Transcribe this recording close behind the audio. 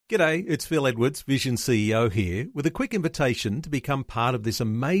G'day, it's Phil Edwards, Vision CEO here, with a quick invitation to become part of this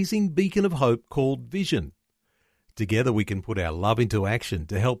amazing beacon of hope called Vision. Together we can put our love into action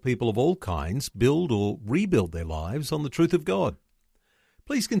to help people of all kinds build or rebuild their lives on the truth of God.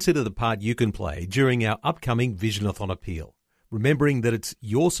 Please consider the part you can play during our upcoming Visionathon appeal, remembering that it's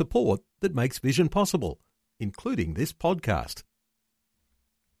your support that makes Vision possible, including this podcast.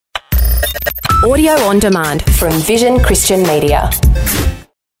 Audio on demand from Vision Christian Media.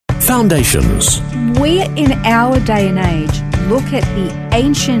 Foundations. We, in our day and age, look at the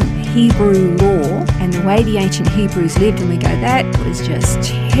ancient Hebrew law and the way the ancient Hebrews lived and we go, that was just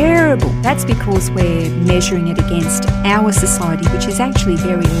terrible. That's because we're measuring it against our society, which is actually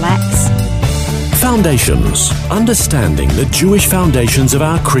very lax. Foundations. Understanding the Jewish foundations of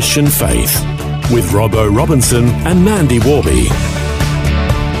our Christian faith. With Robbo Robinson and Mandy Warby.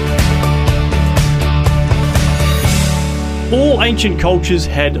 All ancient cultures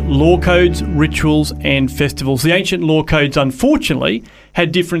had law codes, rituals and festivals. The ancient law codes, unfortunately,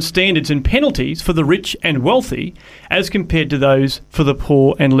 had different standards and penalties for the rich and wealthy as compared to those for the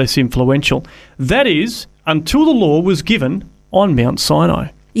poor and less influential. That is, until the law was given on Mount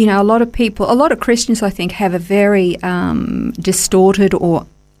Sinai. You know, a lot of Christians, I think, have a very distorted or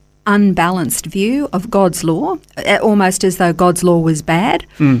unbalanced view of God's law, almost as though God's law was bad.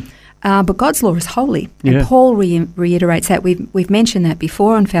 But God's law is holy, and Paul reiterates that. We've mentioned that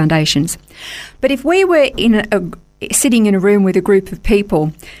before on Foundations. But if we were sitting in a room with a group of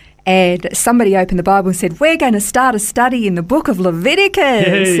people and somebody opened the Bible and said, we're going to start a study in the book of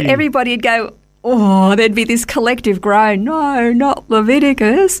Leviticus, everybody would go, oh, there'd be this collective groan. No, not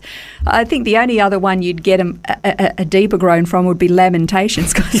Leviticus. I think the only other one you'd get a deeper groan from would be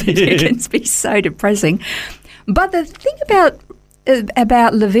Lamentations, because it can be so depressing. But the thing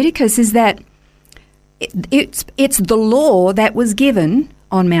about Leviticus is that it's the law that was given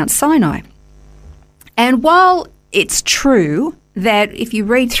on Mount Sinai. And while it's true that if you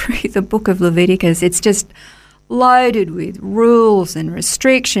read through the book of Leviticus, it's just loaded with rules and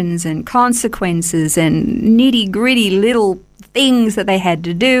restrictions and consequences and nitty-gritty little things that they had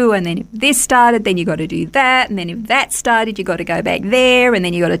to do, and then if this started, then you got to do that, and then if that started, you got to go back there, and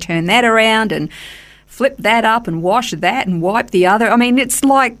then you got to turn that around and flip that up and wash that and wipe the other. I mean, it's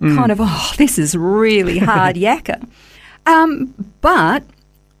like kind of, this is really hard yakka. But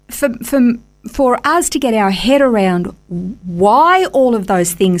for us to get our head around why all of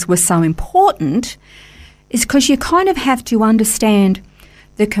those things were so important is because you kind of have to understand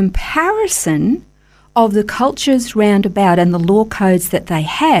the comparison of the cultures round about and the law codes that they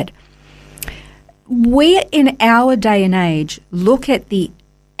had. We, in our day and age, look at the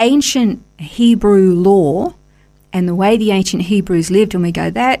ancient Hebrew law and the way the ancient Hebrews lived and we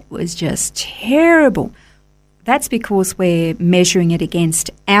go, that was just terrible. That's because we're measuring it against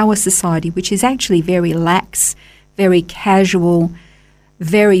our society, which is actually very lax, very casual,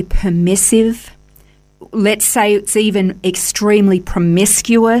 very permissive. Let's say it's even extremely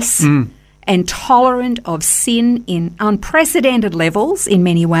promiscuous and tolerant of sin in unprecedented levels in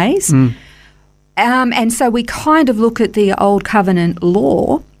many ways. And so we kind of look at the Old Covenant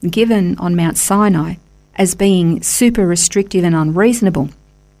law given on Mount Sinai as being super restrictive and unreasonable.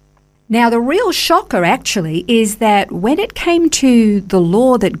 Now, the real shocker actually is that when it came to the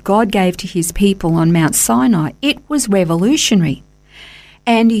law that God gave to his people on Mount Sinai, it was revolutionary.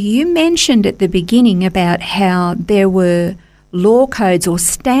 And you mentioned at the beginning about how there were law codes or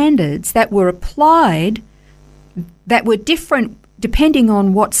standards that were applied that were different depending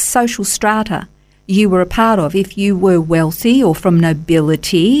on what social strata you were a part of. If you were wealthy or from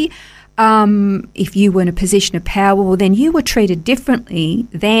nobility, if you were in a position of power, well, then you were treated differently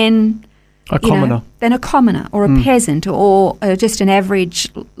than a commoner or a peasant or just an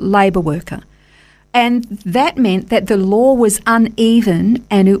average labour worker. And that meant that the law was uneven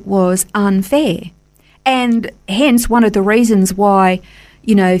and it was unfair. And hence one of the reasons why,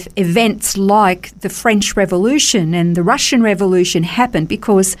 you know, events like the French Revolution and the Russian Revolution happened,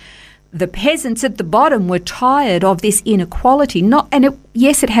 because the peasants at the bottom were tired of this inequality.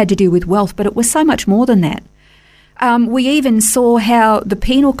 Yes, it had to do with wealth, but it was so much more than that. We even saw how the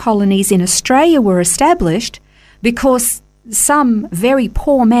penal colonies in Australia were established because some very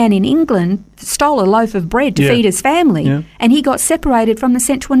poor man in England stole a loaf of bread to feed his family, and he got separated from and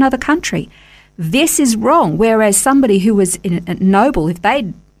sent to another country. This is wrong, whereas somebody who was a noble, if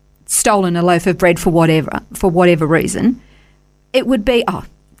they'd stolen a loaf of bread for whatever reason, it would be,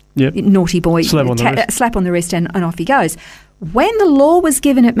 naughty boy, slap on the wrist and off he goes. When the law was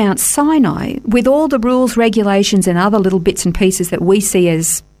given at Mount Sinai, with all the rules, regulations and other little bits and pieces that we see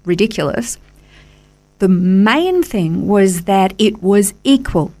as ridiculous, The main thing was that it was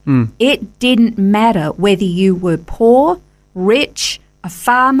equal. It didn't matter whether you were poor, rich, a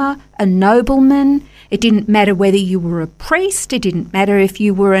farmer, a nobleman. It didn't matter whether you were a priest. It didn't matter if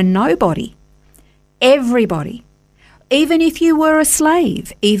you were a nobody. Everybody, even if you were a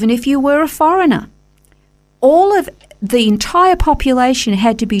slave, even if you were a foreigner, all of the entire population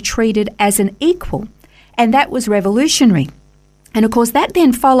had to be treated as an equal, and that was revolutionary. And of course, that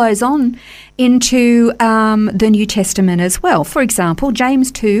then follows on into the New Testament as well. For example, James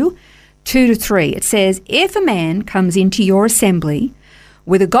 2:2-3, it says, "If a man comes into your assembly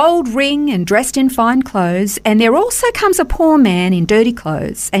with a gold ring and dressed in fine clothes, and there also comes a poor man in dirty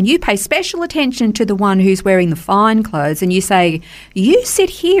clothes, and you pay special attention to the one who's wearing the fine clothes, and you say, 'You sit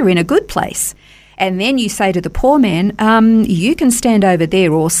here in a good place,' and then you say to the poor man, 'You can stand over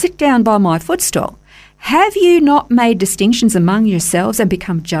there or sit down by my footstool,' have you not made distinctions among yourselves and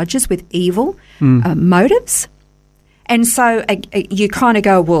become judges with evil motives?" And so you kind of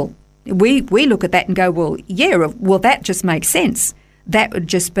go, well, we look at that and go, well, yeah, well, that just makes sense. That would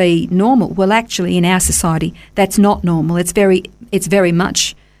just be normal. Well, actually, in our society, that's not normal. It's very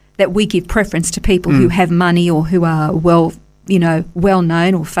much that we give preference to people who have money or who are well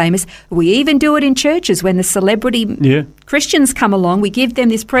known or famous. We even do it in churches when the celebrity Christians come along. We give them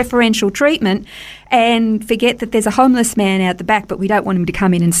this preferential treatment and forget that there's a homeless man out the back, but we don't want him to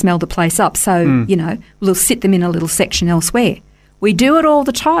come in and smell the place up. So, we'll sit them in a little section elsewhere. We do it all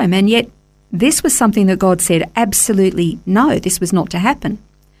the time, and yet this was something that God said, absolutely no, this was not to happen.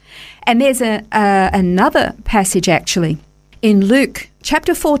 And there's another passage actually in Luke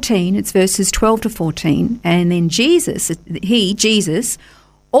chapter 14, it's verses 12-14, and then Jesus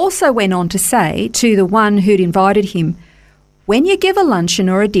also went on to say to the one who'd invited him, "When you give a luncheon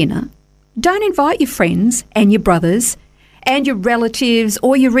or a dinner, don't invite your friends and your brothers and your relatives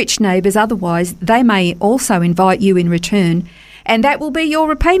or your rich neighbours, otherwise they may also invite you in return, and that will be your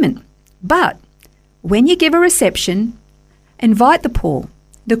repayment. But when you give a reception, invite the poor,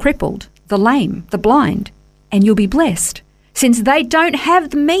 the crippled, the lame, the blind, and you'll be blessed, since they don't have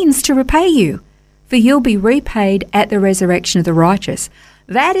the means to repay you, for you'll be repaid at the resurrection of the righteous."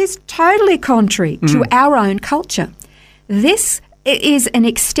 That is totally contrary to our own culture. This is an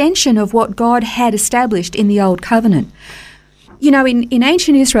extension of what God had established in the Old Covenant. In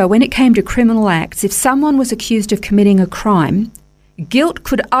ancient Israel, when it came to criminal acts, if someone was accused of committing a crime, guilt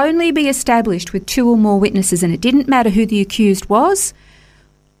could only be established with 2 or more witnesses, and it didn't matter who the accused was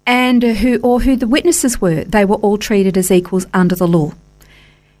and who the witnesses were. They were all treated as equals under the law.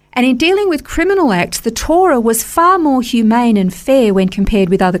 And in dealing with criminal acts, the Torah was far more humane and fair when compared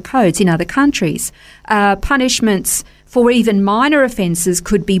with other codes in other countries. Punishments for even minor offences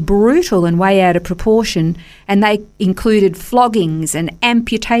could be brutal and way out of proportion, and they included floggings and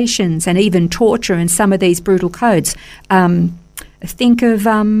amputations and even torture in some of these brutal codes. Think of,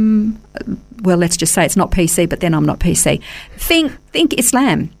 let's just say it's not PC, but then I'm not PC. Think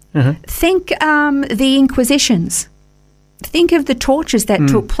Islam. Think the Inquisitions. Think of the tortures that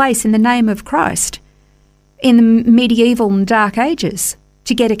took place in the name of Christ in the medieval and dark ages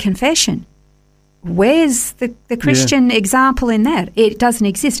to get a confession. Where's the Christian example in that? It doesn't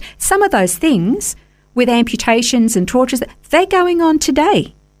exist. Some of those things with amputations and tortures, they're going on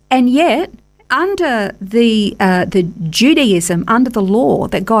today. And yet, under the Judaism, under the law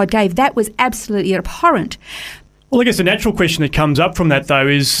that God gave, that was absolutely abhorrent. Well, I guess the natural question that comes up from that, though,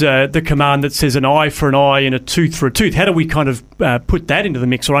 is the command that says an eye for an eye and a tooth for a tooth. How do we kind of put that into the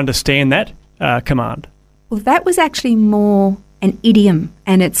mix or understand that command? Well, that was actually more an idiom,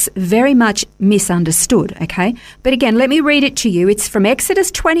 and it's very much misunderstood, okay? But again, let me read it to you. It's from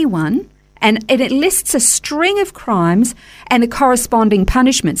Exodus 21, and it lists a string of crimes and the corresponding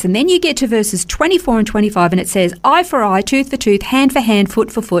punishments. And then you get to verses 24 and 25, and it says, eye for eye, tooth for tooth, hand for hand,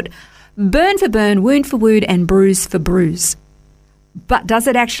 foot for foot, burn for burn, wound for wound, and bruise for bruise. But does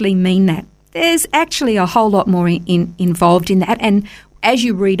it actually mean that? There's actually a whole lot more involved in that. And as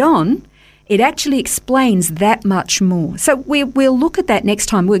you read on, it actually explains that much more. So we'll look at that next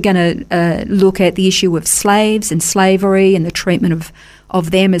time. We're going to look at the issue of slaves and slavery and the treatment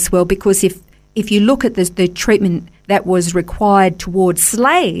of them as well, because if you look at the treatment that was required towards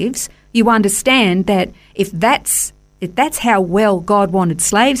slaves, you understand that if that's how well God wanted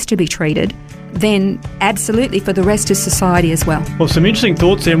slaves to be treated, then absolutely for the rest of society as well. Well, some interesting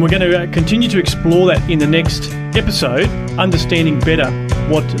thoughts there, and we're going to continue to explore that in the next episode, understanding better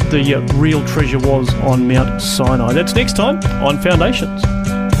what the real treasure was on Mount Sinai. That's next time on Foundations.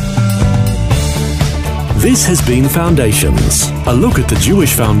 This has been Foundations, a look at the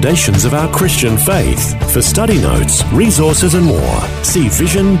Jewish foundations of our Christian faith. For study notes, resources and more, see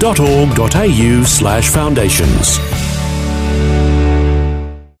vision.org.au/foundations.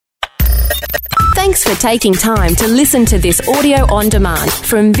 Thanks for taking time to listen to this audio on demand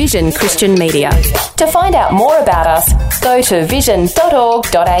from Vision Christian Media. To find out more about us, go to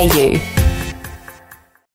vision.org.au.